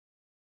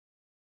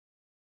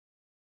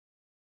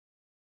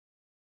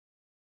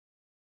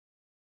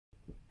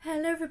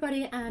Hello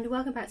everybody and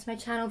welcome back to my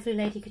channel Blue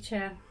Lady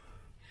Couture.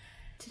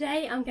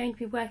 Today I'm going to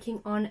be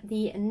working on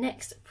the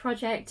next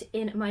project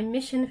in my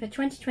mission for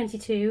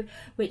 2022,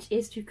 which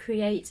is to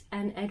create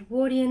an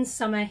Edwardian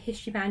summer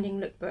history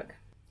bounding lookbook.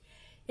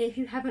 If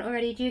you haven't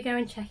already, do go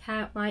and check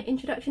out my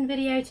introduction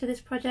video to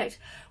this project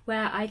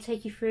where I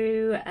take you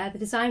through the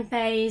design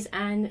phase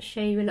and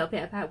show you a little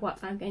bit about what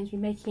I'm going to be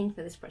making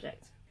for this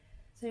project.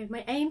 So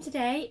my aim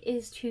today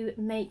is to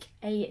make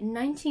a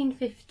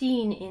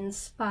 1915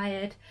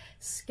 inspired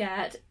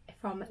skirt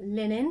from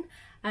linen.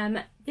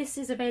 This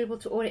is available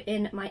to order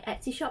in my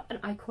Etsy shop and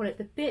I call it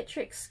the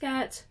Beatrix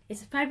skirt.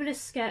 It's a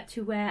fabulous skirt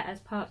to wear as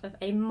part of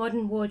a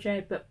modern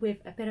wardrobe but with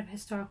a bit of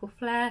historical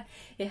flair.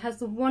 It has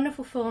the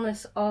wonderful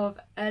fullness of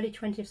early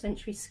 20th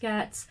century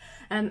skirts,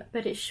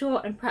 but it's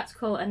short and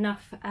practical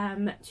enough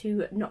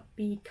to not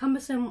be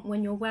cumbersome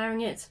when you're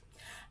wearing it.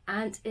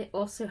 And it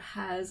also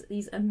has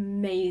these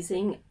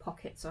amazing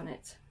pockets on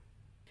it.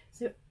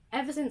 So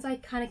ever since I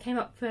kind of came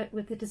up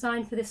with the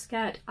design for this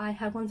skirt, I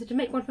have wanted to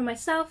make one for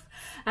myself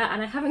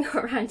and I haven't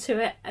got around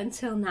to it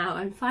until now.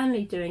 I'm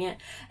finally doing it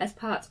as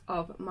part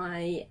of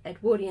my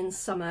Edwardian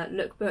summer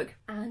lookbook,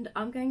 and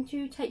I'm going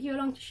to take you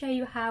along to show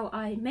you how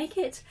I make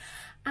it,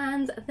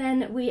 and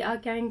then we are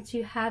going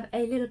to have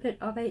a little bit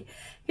of a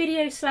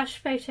video slash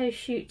photo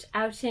shoot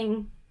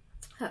outing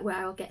where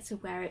I'll get to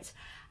wear it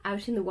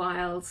out in the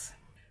wilds.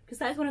 Because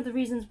that is one of the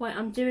reasons why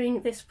I'm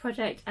doing this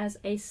project as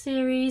a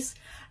series,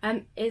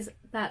 is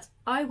that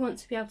I want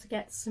to be able to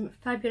get some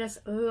fabulous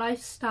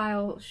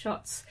lifestyle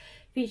shots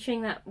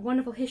featuring that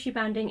wonderful history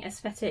bounding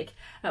aesthetic,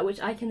 which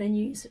I can then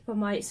use for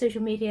my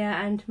social media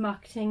and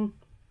marketing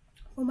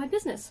for my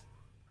business.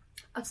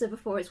 I've said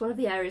before, it's one of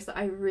the areas that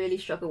I really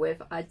struggle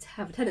with. I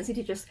have a tendency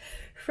to just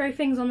throw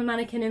things on the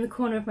mannequin in the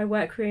corner of my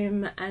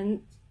workroom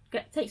and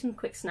take some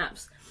quick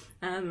snaps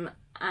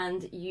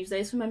and use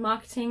those for my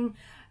marketing.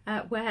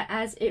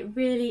 Whereas it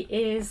really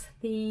is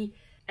the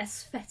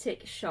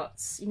aesthetic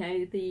shots, you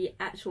know, the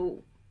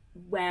actual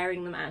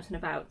wearing them out and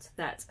about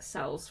that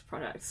sells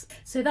products.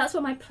 So that's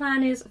what my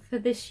plan is for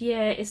this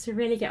year, is to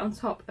really get on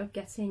top of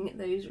getting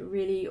those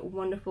really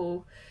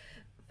wonderful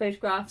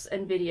photographs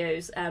and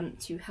videos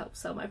to help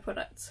sell my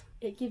products.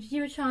 It gives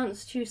you a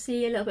chance to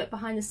see a little bit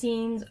behind the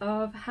scenes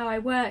of how I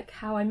work,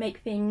 how I make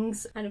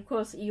things, and of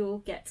course you'll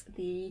get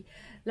the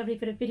lovely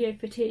bit of video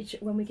footage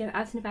when we go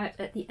out and about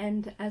at the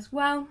end as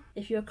well.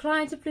 If you're a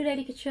client of Blue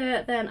Lady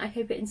Couture, then I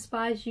hope it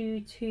inspires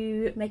you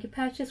to make a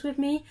purchase with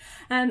me.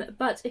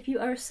 But if you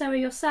are a sewer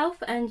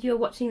yourself and you're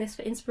watching this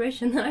for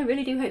inspiration, then I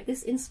really do hope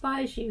this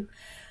inspires you.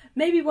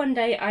 Maybe one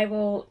day I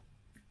will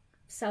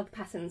sell the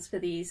patterns for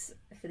these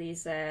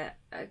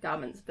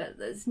garments, but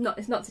it's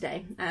not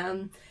today.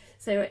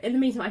 So in the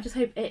meantime, I just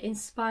hope it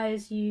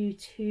inspires you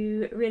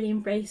to really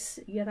embrace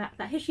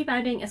that history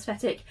bounding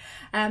aesthetic,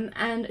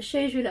 and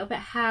shows you a little bit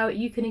how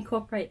you can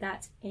incorporate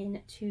that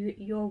into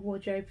your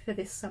wardrobe for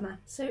this summer.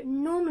 So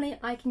normally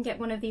I can get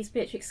one of these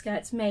Beatrix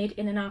skirts made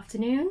in an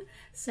afternoon.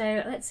 So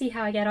let's see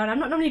how I get on. I'm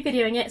not normally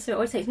videoing it, so it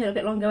always takes me a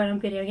little bit longer when I'm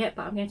videoing it,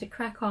 but I'm going to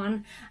crack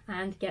on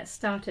and get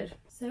started.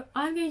 So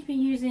I'm going to be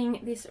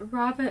using this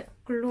rather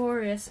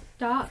glorious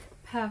dark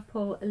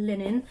purple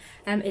linen.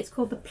 It's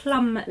called the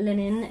plum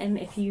linen,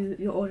 if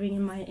you're ordering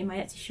in my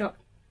Etsy shop.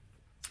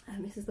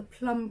 This is the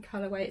plum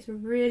colourway. It's a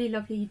really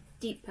lovely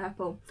deep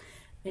purple.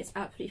 It's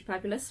absolutely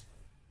fabulous.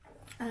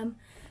 The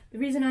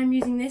reason I'm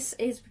using this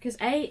is because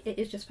A, it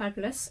is just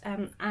fabulous,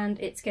 and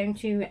it's going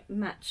to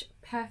match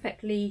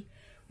perfectly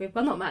with,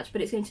 well, not match,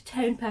 but it's going to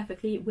tone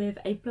perfectly with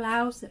a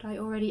blouse that I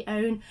already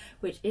own,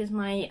 which is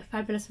my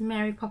fabulous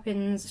Mary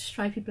Poppins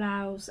stripy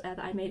blouse that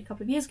I made a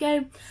couple of years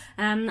ago,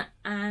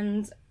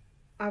 and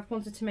I've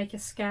wanted to make a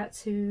skirt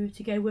to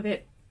go with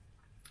it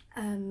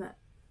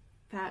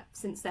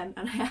since then,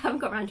 and I haven't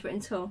got around to it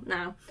until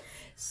now.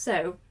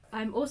 So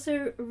I'm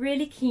also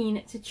really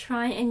keen to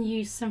try and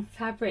use some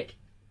fabric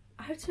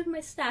out of my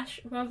stash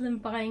rather than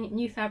buying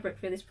new fabric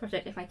for this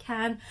project if I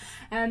can.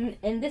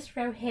 In this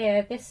row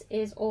here, this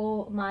is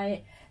all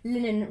my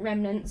linen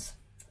remnants.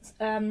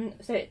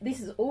 So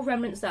this is all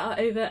remnants that are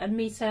over a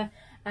metre,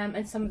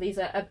 and some of these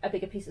are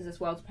bigger pieces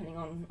as well, depending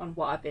on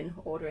what I've been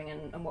ordering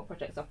and what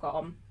projects I've got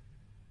on.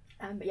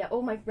 But yeah,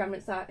 all my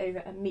remnants are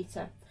over a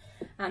metre.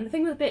 And the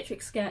thing with the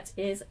Beatrix skirt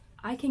is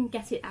I can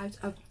get it out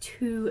of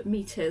 2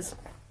 metres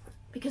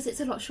because it's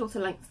a lot shorter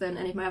length than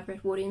any of my other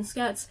Edwardian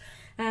skirts.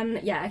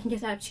 Yeah, I can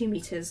get it out of 2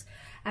 metres,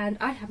 and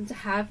I happen to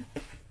have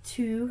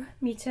 2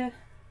 metre,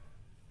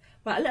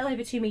 well, a little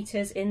over 2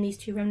 metres in these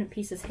 2 remnant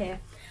pieces here.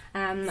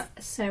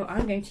 So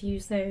I'm going to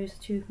use those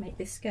to make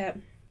this skirt.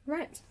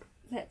 Right,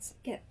 let's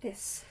get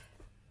this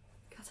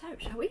cut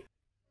out, shall we?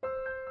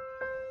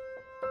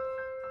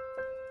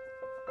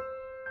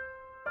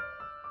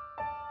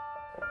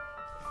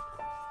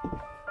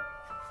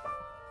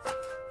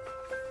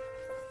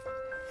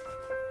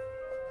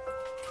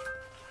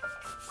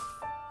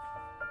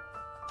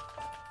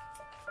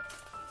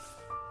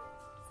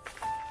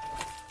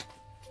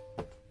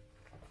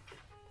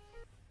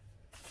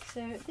 So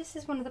So this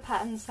is one of the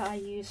patterns that I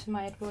use for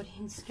my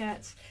Edwardian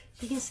skirts.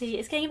 So you can see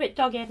it's getting a bit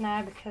dogged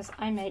now because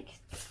I make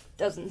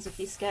dozens of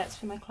these skirts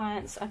for my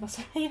clients. I must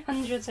have made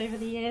hundreds over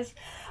the years.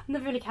 I've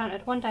never really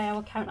counted. One day I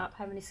will count up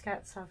how many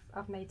skirts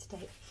I've made to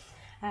date.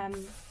 But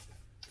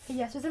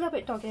yeah, so it's a little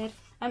bit dogged.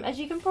 As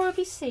you can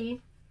probably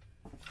see,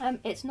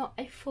 it's not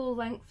a full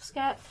length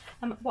skirt.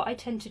 What I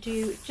tend to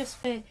do, just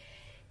for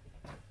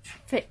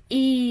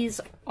ease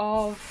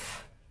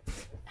of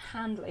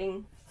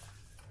handling,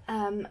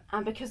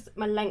 and because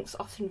my lengths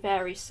often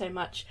vary so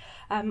much,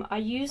 I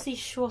use these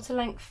shorter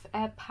length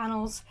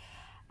panels,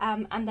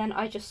 and then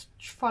I just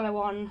follow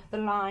on the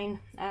line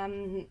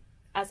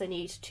as I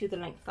need to the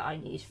length that I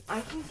need. I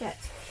can get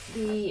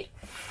the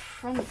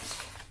front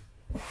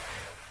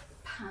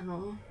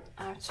panel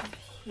out of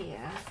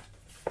here.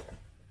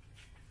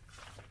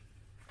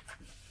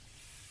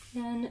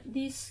 Then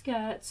these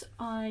skirts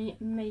I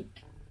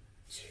make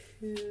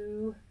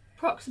to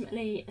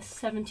approximately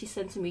 70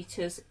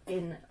 centimetres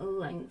in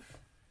length.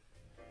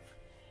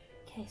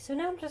 Okay, so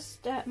now I'm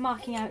just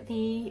marking out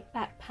the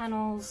back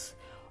panels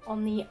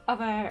on the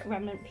other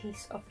remnant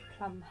piece of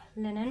plum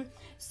linen.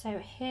 So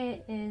here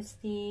is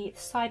the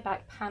side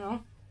back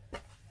panel,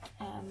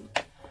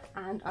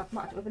 and I've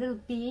marked it with a little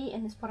B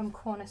in this bottom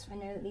corner so I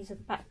know that these are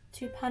the back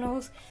two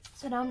panels.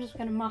 So now I'm just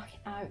going to mark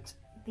out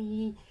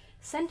the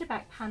centre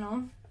back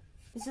panel.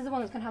 This is the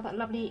one that's going to have that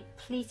lovely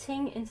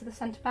pleating into the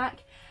centre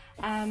back,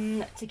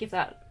 to give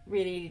that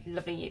really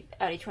lovely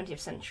early 20th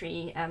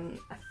century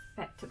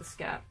effect to the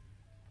skirt.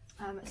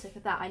 So for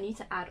that I need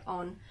to add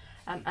on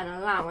an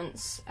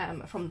allowance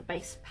from the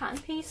base pattern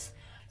piece.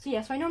 So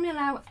yeah, so I normally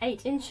allow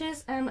 8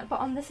 inches, but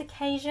on this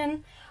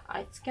occasion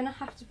it's going to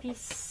have to be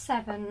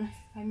 7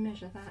 if I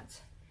measure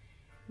that.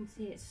 You can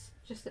see it's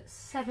just at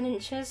 7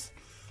 inches,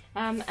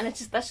 and that's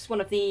just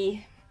one of the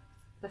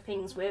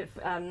things with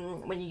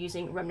when you're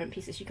using remnant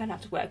pieces. You kind of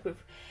have to work with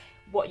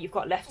what you've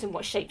got left and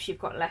what shapes you've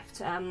got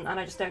left, and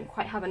I just don't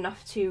quite have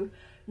enough to.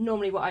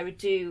 Normally what I would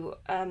do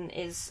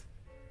is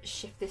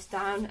shift this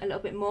down a little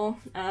bit more,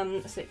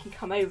 so it can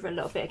come over a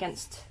little bit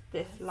against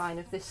the line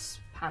of this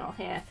panel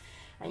here,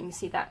 and you can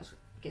see that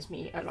gives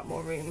me a lot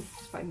more room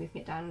just by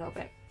moving it down a little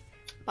bit.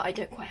 But I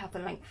don't quite have the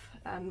length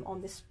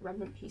on this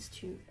remnant piece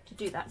to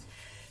do that.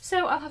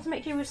 So I'll have to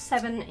make do with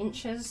 7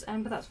 inches,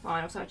 but that's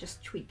fine. Also I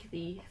just tweak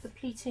the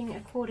pleating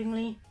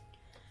accordingly.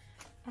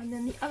 And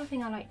then the other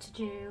thing I like to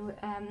do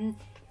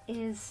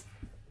is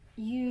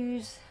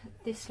use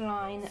this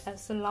line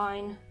as the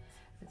line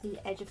of the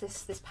edge of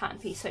this pattern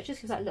piece, so it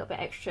just gives that a little bit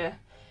extra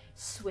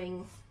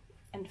swing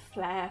and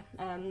flare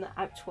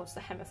out towards the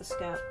hem of the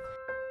skirt.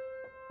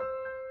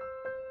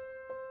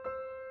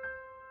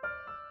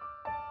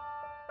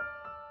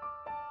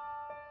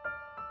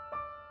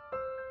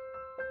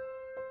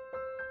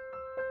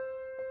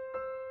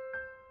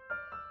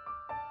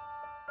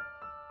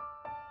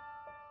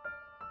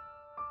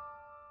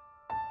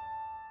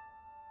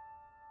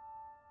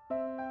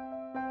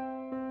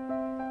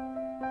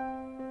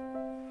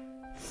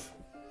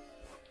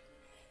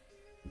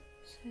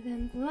 So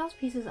then the last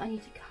pieces I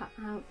need to cut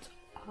out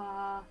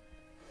are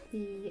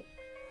the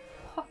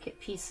pocket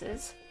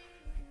pieces,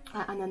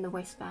 and then the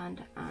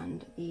waistband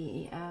and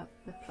the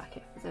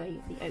placket for the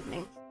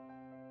opening.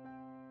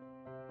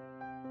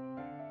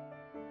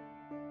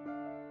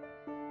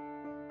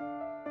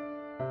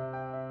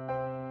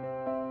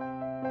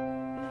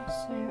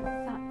 So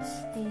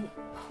that's the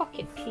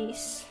pocket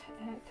piece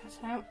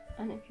cut out,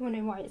 and if you're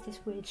wondering why it's this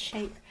weird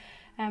shape,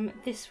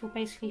 this will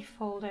basically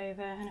fold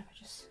over, and if I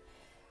just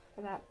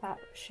that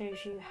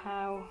shows you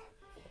how.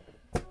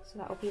 So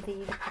that will be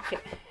the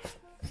pocket.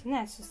 And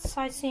there's the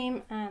side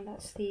seam, and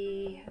that's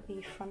the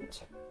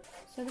front.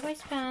 So the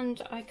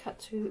waistband I cut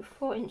to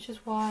 4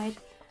 inches wide,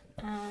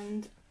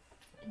 and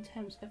in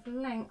terms of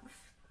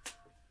length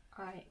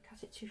I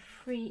cut it to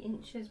 3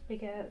 inches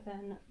bigger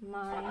than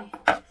my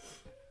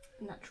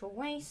natural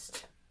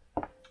waist,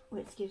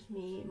 which gives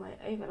me my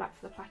overlap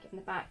for the placket in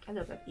the back, a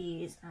little bit of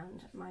ease,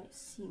 and my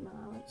seam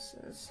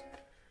allowances.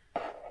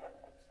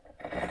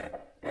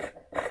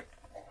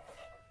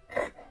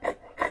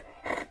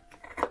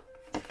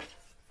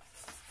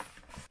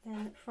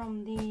 Then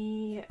from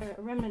the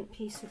remnant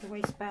piece of the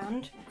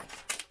waistband,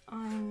 I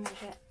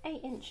measure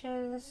 8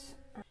 inches,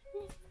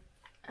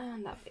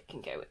 and that bit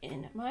can go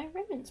in my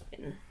remnants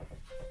bin.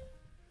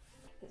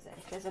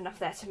 If there's enough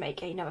there to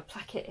make another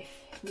placket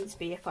if needs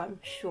be, if I'm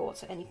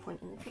short at any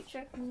point in the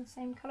future in the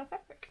same colour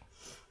fabric.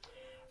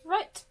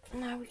 Right,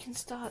 now we can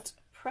start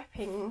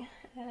prepping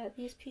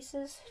these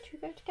pieces to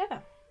go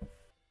together.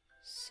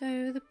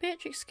 So the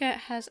Beatrix skirt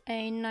has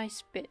a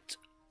nice bit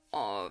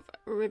of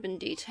ribbon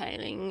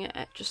detailing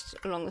just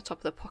along the top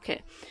of the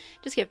pocket,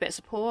 just to give a bit of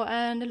support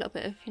and a little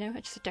bit of, you know,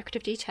 just a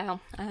decorative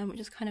detail, which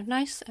is kind of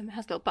nice. It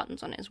has little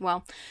buttons on it as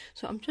well.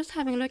 So I'm just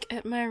having a look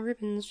at my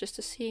ribbons just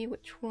to see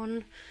which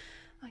one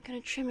I'm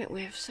going to trim it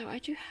with. So I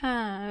do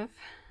have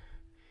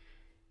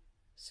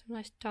some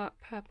nice dark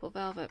purple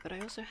velvet, but I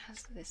also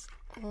have this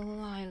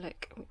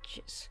lilac, which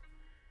is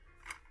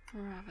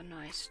rather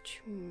nice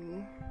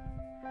too.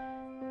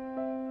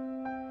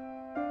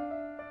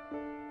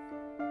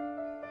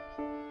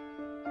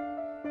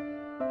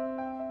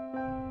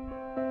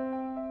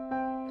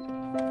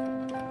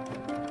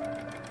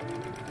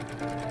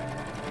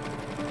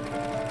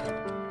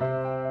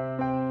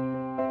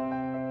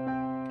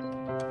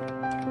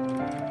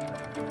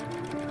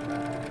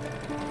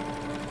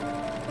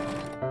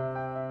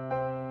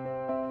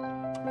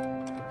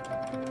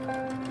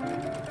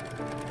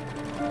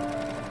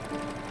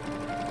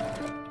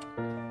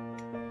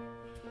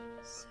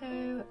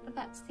 So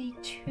that's the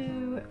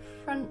two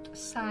front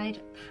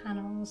side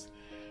panels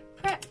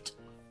prepped,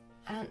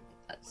 and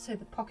so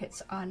the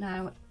pockets are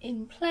now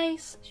in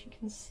place, as you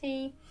can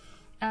see,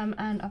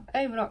 and I've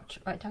overlocked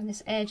right down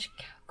this edge,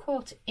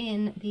 caught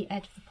in the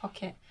edge of the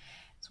pocket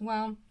as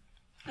well,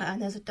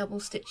 and there's a double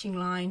stitching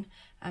line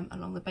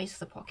along the base of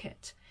the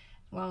pocket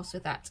as well, so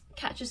that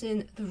catches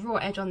in the raw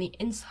edge on the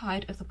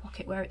inside of the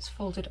pocket where it's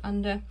folded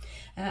under,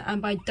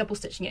 and by double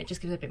stitching it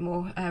just gives it a bit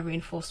more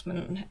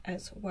reinforcement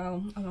as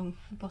well along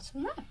the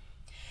bottom there.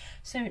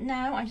 So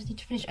now I just need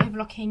to finish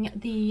overlocking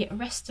the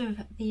rest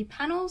of the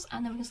panels,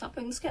 and then we can start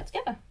putting the skirt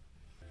together.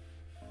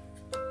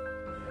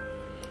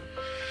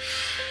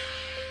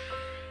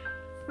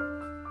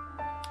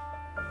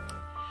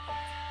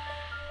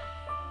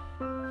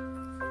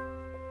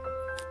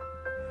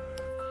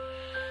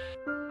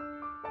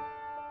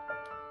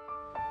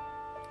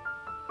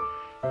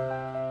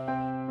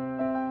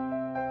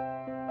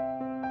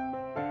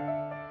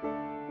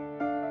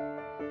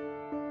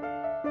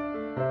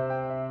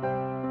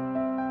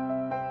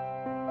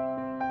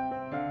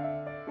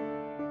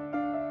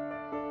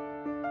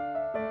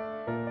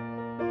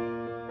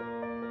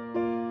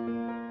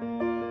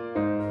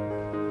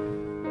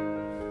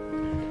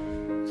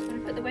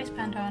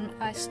 Waistband on,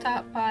 I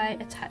start by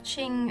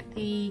attaching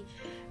the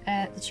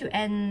two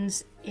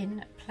ends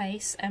in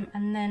place,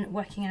 and then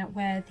working out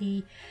where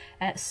the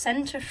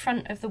centre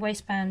front of the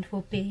waistband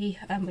will be,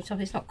 which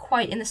obviously is not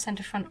quite in the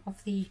centre front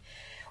of the,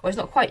 or it's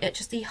not quite at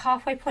just the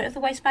halfway point of the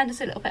waistband, it's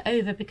a little bit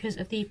over because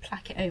of the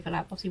placket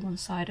overlap. Obviously one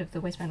side of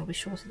the waistband will be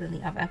shorter than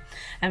the other.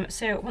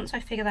 So once I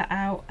figure that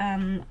out,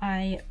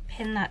 I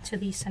pin that to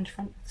the centre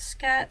front of the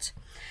skirt,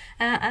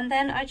 and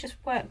then I just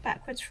work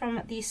backwards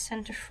from the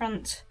centre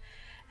front,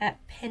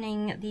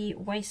 pinning the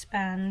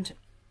waistband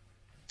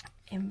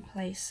in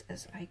place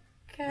as I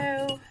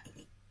go.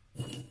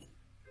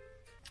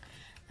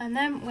 And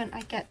then when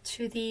I get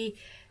to the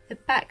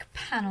back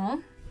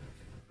panel,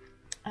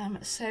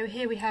 so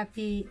here we have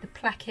the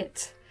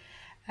placket,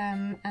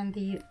 and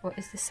what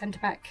is the centre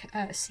back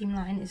seam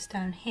line is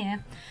down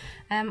here.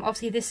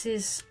 Obviously this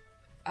is,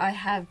 I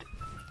have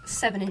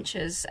 7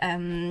 inches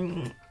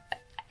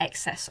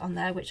excess on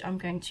there, which I'm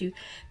going to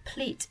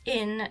pleat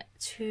in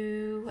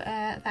to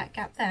that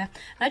gap there.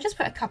 And I just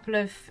put a couple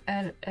of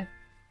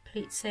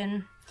pleats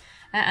in,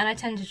 and I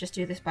tend to just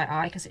do this by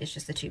eye because it's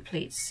just the 2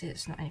 pleats.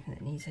 It's not anything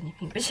that needs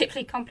anything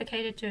particularly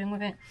complicated doing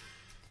with it.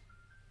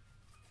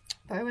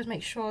 But I always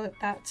make sure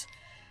that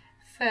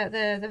for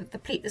the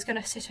pleat that's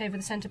going to sit over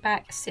the centre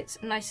back sits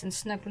nice and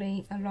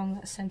snugly along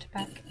that centre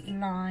back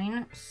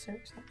line, so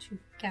it's not too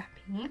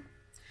gappy.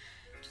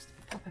 Just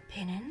pop a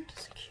pin in to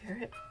secure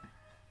it.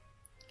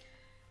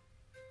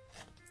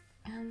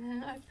 And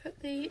then I put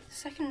the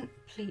second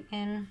pleat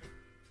in.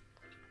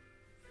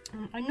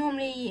 I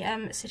normally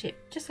sit it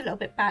just a little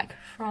bit back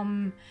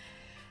from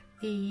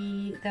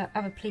the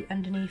other pleat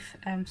underneath,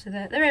 so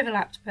they're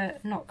overlapped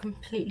but not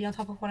completely on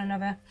top of one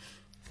another,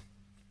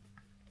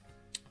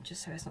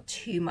 just so there's not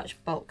too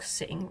much bulk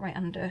sitting right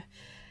under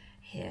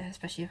here,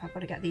 especially if I've got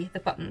to get the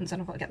buttons, and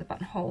I've got to get the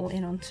buttonhole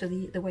in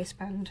onto the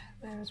waistband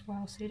there as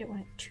well, so you don't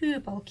want it too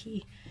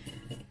bulky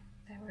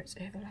there where it's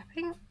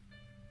overlapping.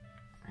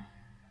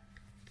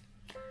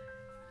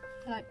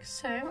 Like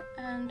so,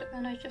 and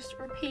then I just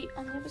repeat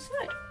on the other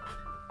side.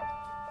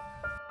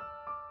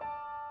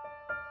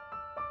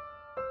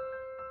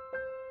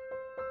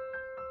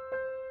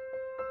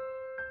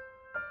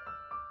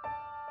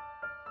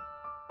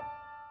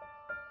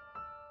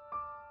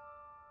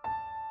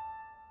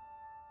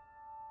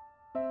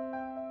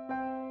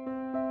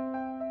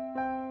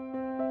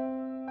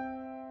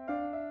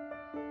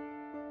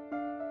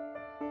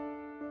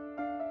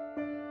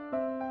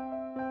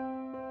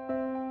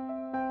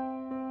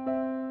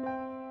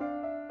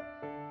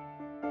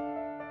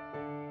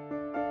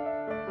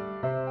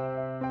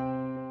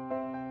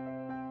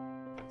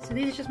 So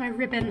these are just my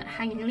ribbon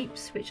hanging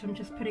loops, which I'm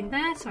just putting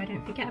there so I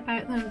don't forget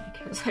about them,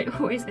 because I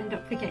always end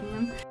up forgetting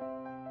them.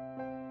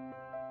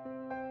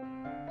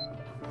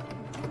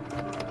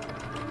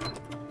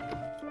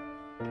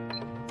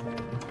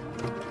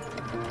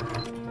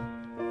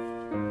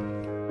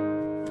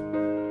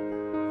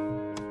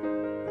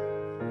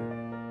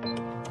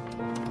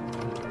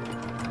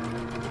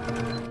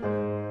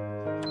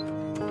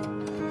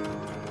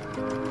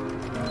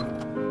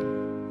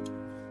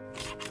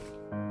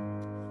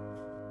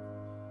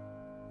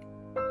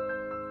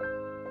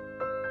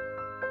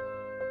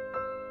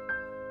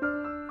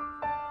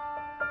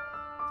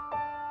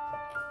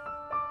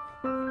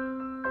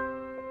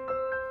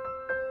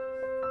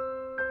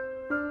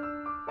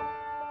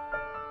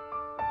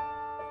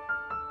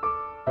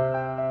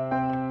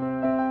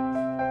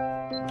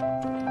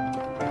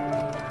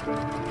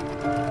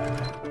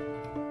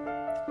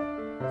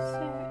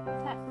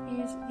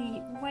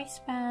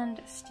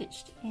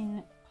 stitched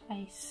in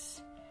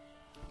place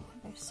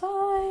on both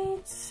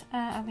sides.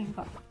 And we've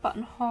got a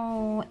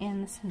buttonhole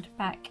in the centre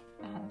back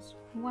as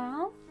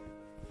well.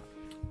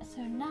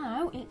 So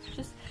now it's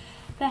just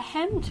the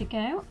hem to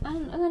go,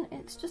 and then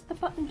it's just the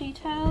button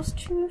details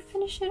to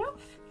finish it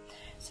off.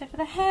 So for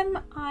the hem,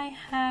 I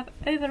have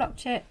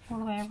overlocked it all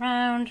the way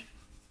around,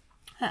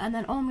 and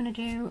then all I'm going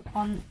to do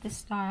on this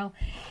style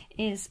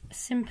is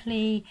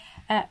simply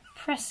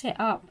press it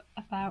up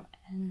about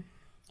an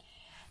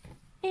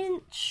 1.25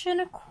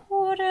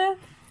 inches,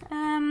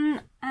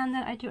 and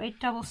then I do a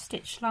double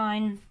stitch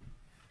line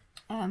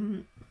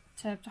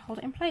to hold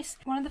it in place.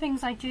 One of the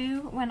things I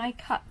do when I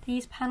cut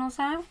these panels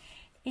out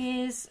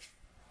is,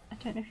 I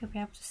don't know if you'll be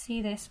able to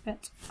see this,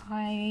 but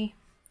I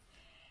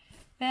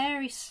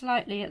very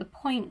slightly at the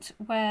point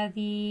where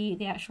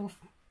the actual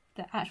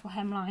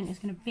hemline is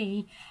going to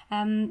be,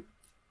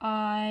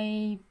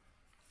 I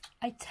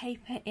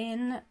taper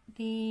in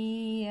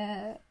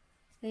the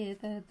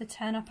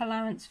turn up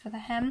allowance for the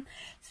hem.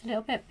 It's a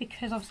little bit,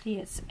 because obviously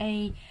it's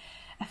a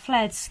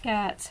flared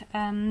skirt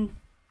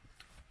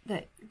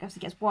that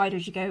obviously gets wider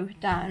as you go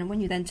down, and when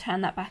you then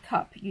turn that back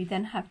up, you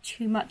then have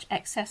too much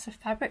excess of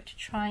fabric to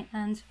try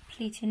and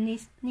pleat in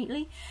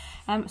neatly.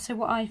 So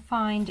what I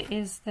find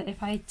is that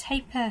if I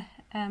taper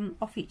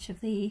off each of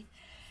the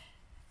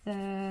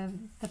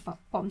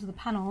bottoms of the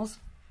panels,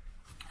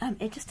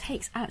 it just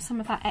takes out some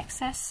of that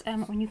excess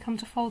when you come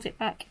to fold it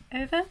back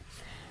over.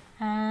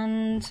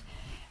 And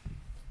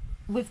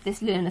with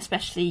this linen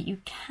especially, you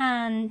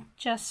can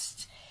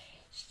just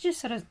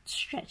sort of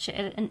stretch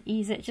it and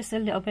ease it just a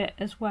little bit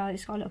as well.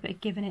 It's got a little bit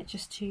of give in it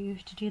just to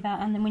do that,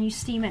 and then when you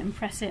steam it and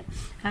press it,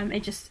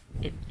 it just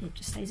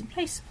stays in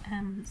place.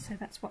 So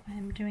that's what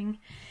I'm doing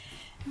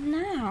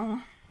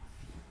now.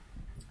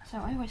 So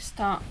I always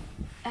start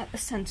at the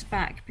centre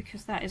back,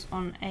 because that is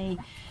on a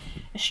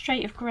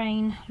straight of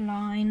grain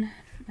line.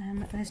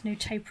 There's no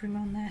tapering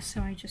on there,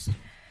 so I just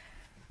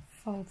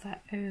fold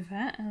that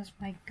over as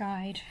my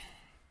guide.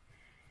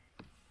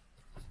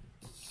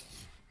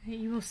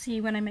 You will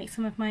see when I make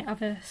some of my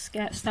other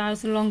skirt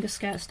styles, the longer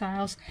skirt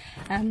styles,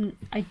 I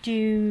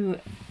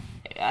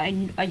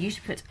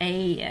usually put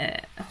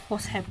a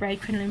horsehair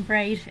braid, crinoline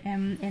braid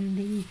in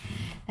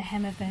the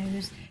hem of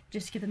those,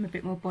 just to give them a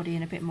bit more body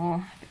and a bit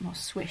more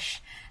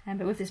swish.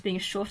 But with this being a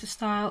shorter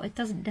style, it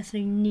doesn't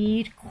necessarily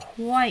need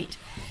quite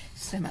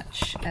so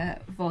much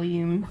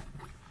volume,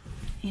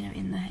 you know,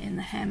 in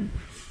the hem.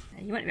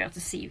 You won't be able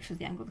to see because of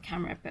the angle of the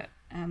camera, but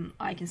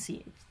I can see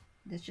it.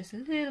 There's just a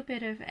little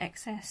bit of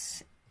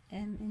excess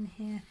in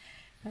here,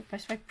 but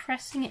just by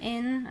pressing it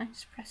in, I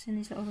just press in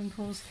these little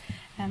wrinkles,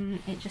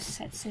 it just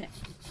sets it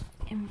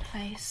in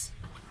place.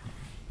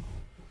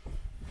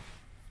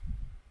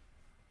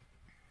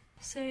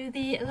 So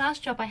the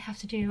last job I have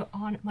to do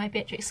on my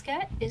Beatrix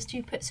skirt is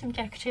to put some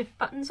decorative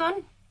buttons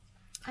on.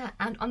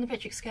 And on the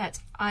Beatrix skirt,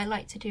 I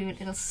like to do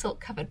little silk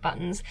covered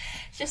buttons,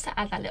 just to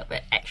add that little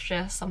bit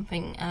extra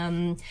something,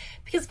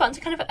 because the buttons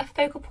are kind of a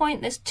focal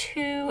point. There's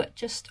two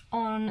just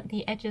on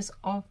the edges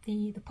of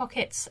the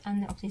pockets,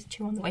 and obviously there's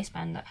two on the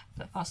waistband that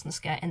fasten the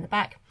skirt in the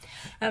back.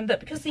 But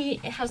because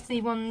it has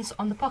the ones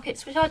on the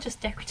pockets, which are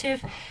just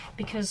decorative,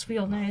 because we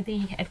all know the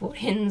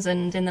Edwardians,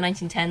 and in the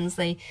 1910s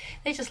they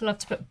just love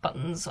to put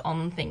buttons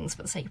on things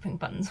for the sake of putting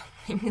buttons on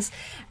things.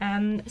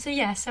 So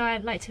yeah, so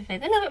I'd like to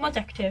make them a little bit more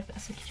decorative.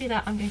 So to do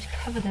that, I'm going to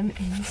cover them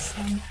in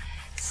some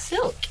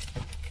silk,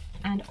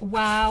 and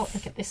wow,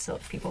 look at this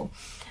silk, people.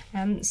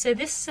 So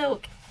this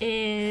silk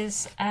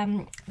is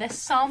they're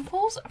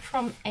samples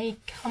from a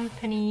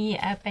company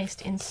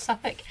based in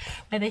Suffolk,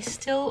 where they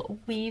still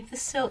weave the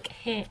silk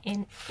here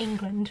in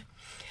England,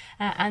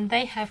 and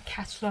they have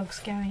catalogues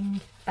going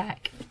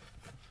back,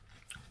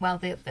 well,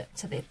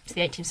 to the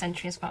 18th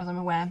century as far as I'm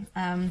aware.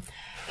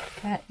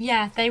 But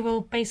yeah, they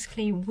will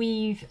basically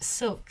weave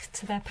silk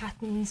to their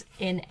patterns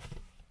in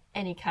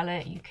any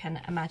colour you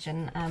can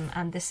imagine,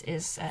 and this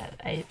is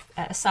a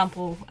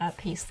sample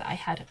piece that I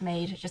had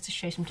made just to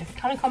show some different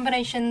colour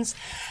combinations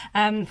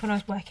when I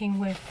was working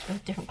with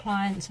different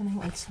clients and they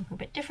wanted something a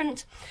bit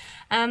different.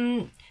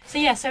 So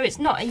yeah, so it's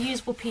not a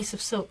usable piece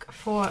of silk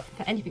for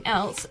anything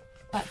else,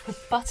 but for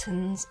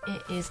buttons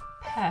it is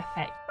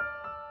perfect.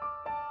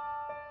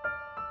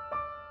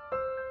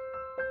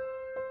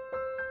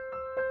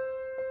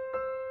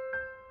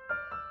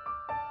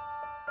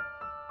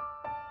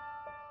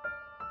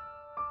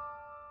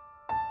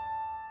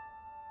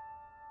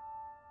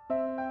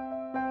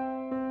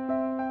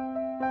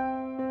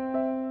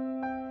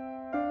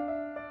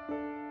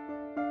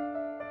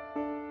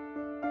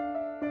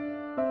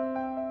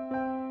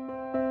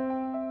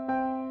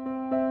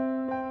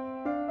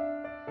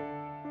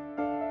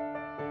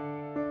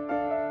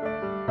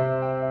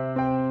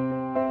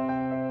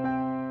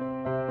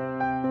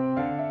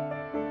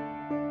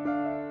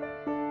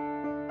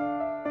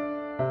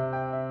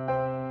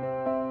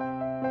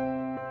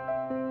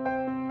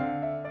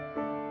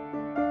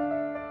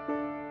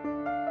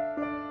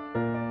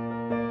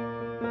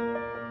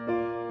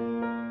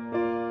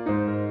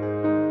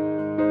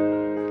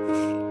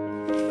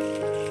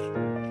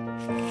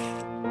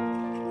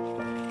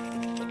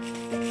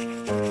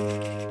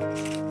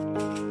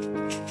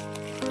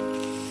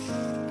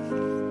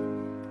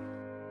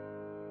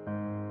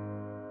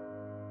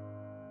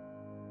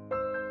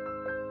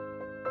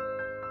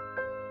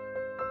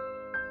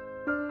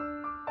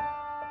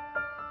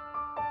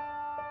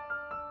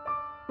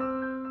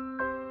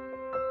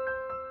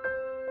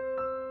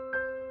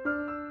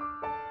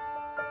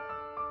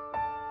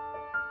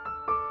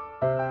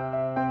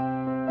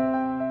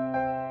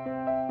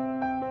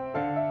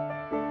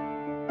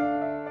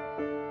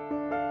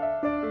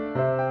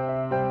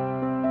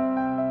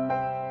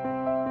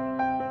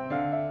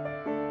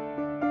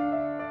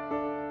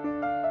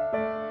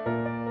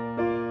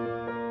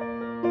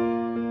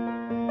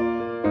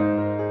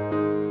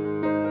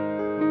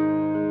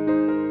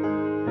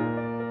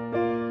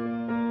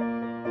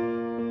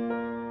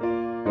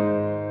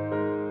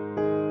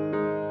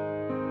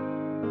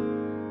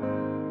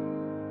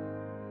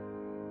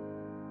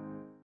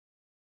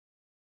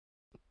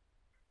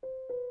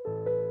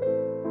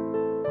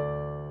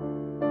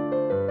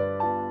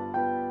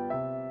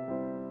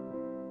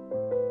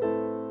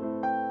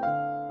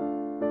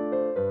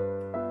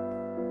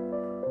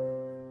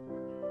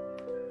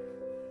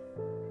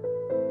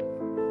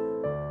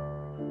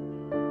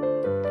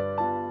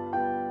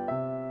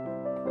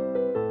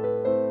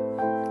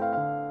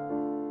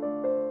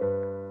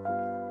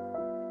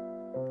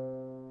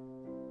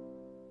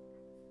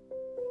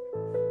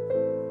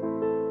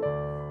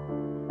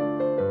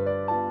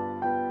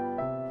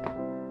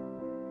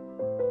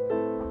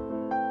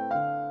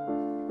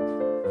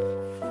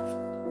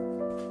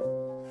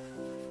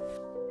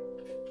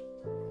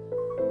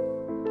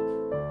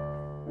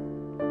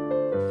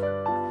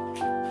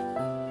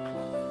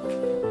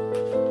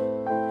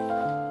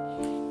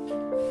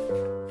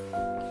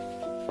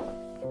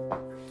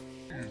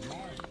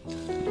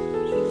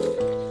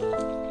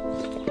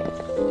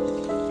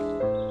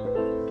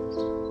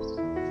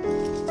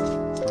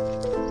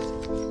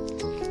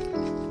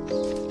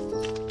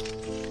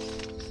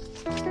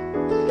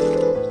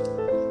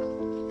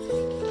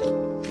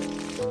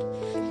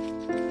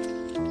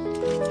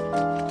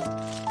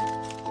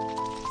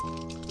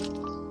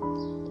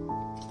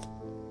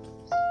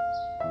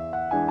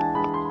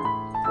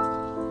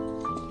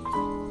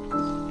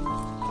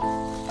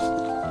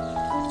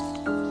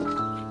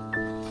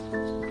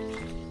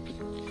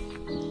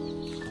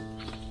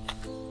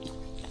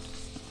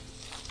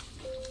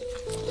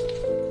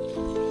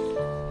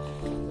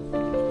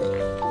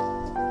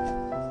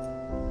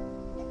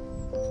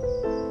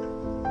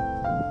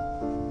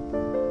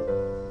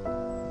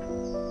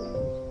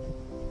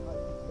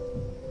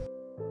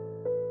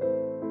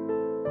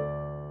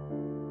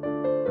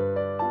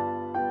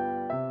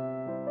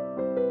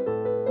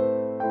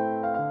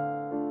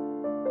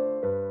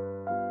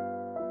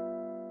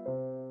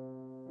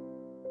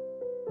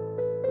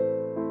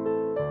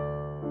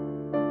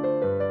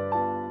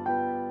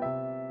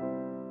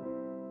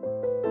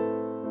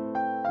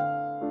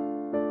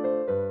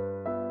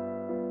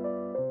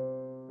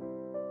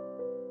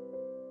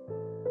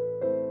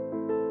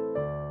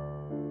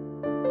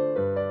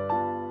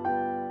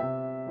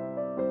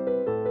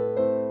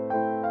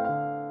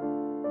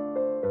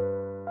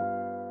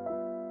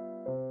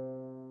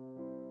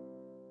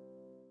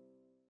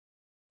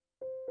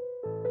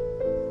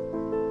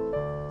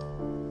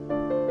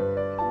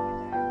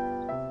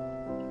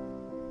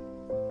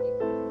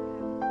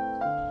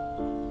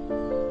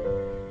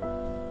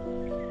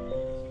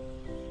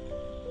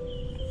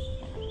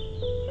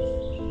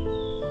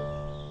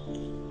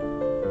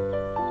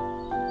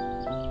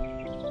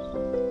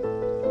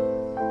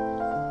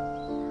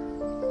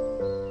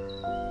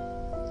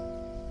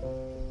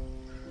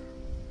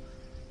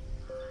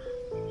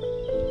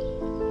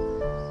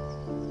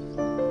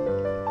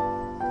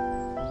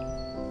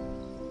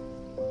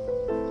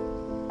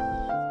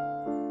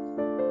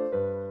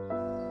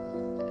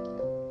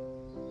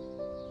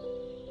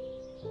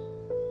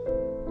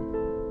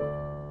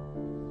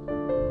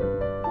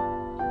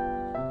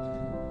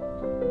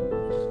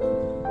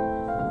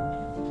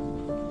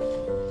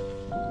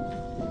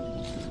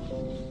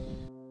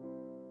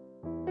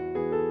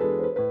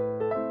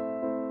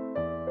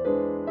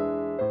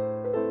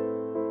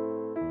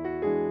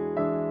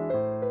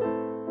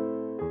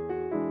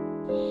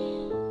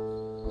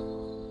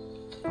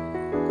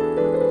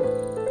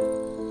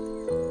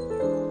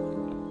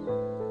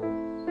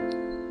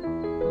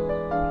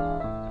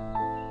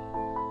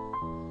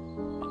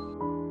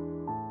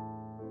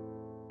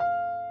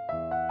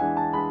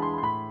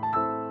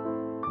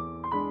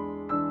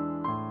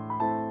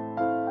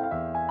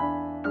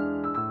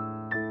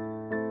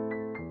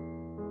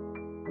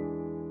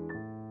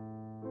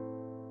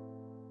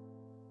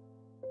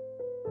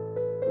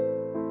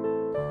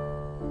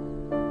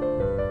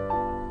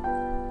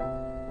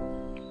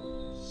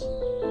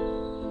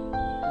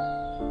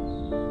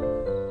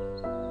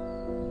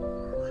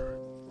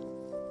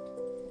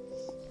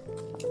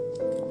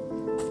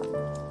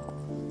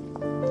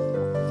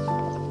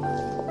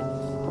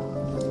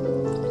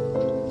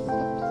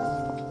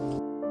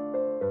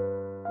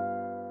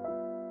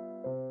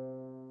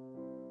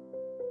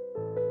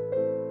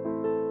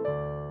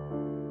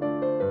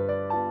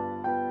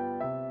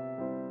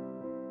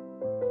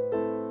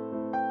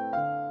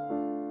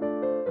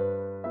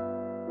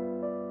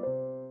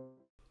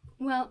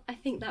 Well, I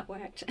think that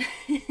worked.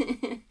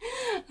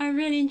 I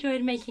really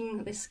enjoyed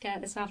making this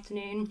skirt this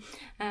afternoon.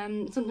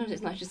 Sometimes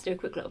it's nice just to do a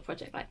quick little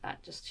project like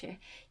that, just to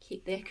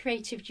keep the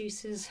creative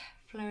juices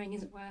flowing,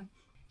 as it were.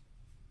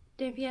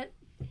 Don't forget,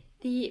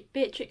 the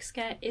Beatrix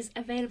skirt is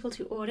available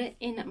to order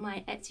in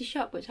my Etsy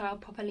shop, which I'll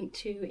pop a link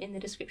to in the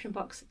description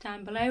box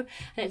down below.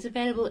 And it's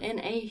available in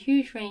a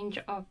huge range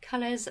of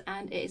colours,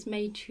 and it is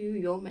made to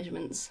your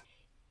measurements.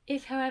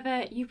 If,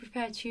 however, you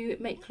prefer to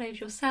make clothes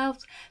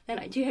yourselves, then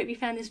I do hope you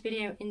found this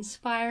video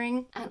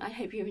inspiring, and I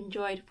hope you've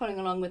enjoyed following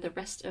along with the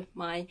rest of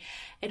my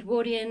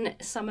Edwardian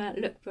summer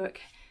lookbook.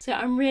 So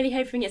I'm really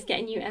hoping it's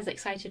getting you as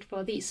excited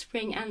for the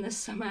spring and the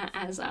summer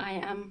as I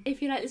am.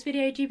 If you like this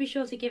video, do be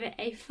sure to give it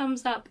a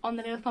thumbs up on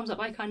the little thumbs up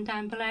icon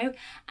down below,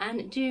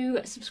 and do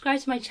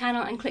subscribe to my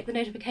channel and click the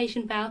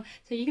notification bell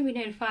so you can be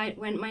notified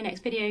when my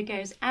next video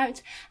goes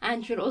out,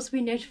 and you'll also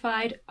be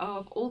notified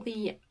of all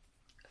the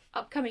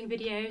upcoming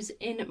videos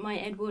in my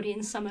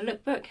Edwardian summer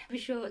lookbook. Be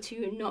sure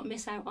to not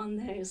miss out on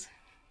those.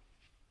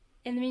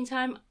 In the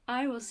meantime,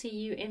 I will see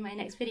you in my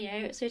next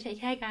video, so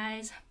take care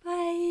guys, bye!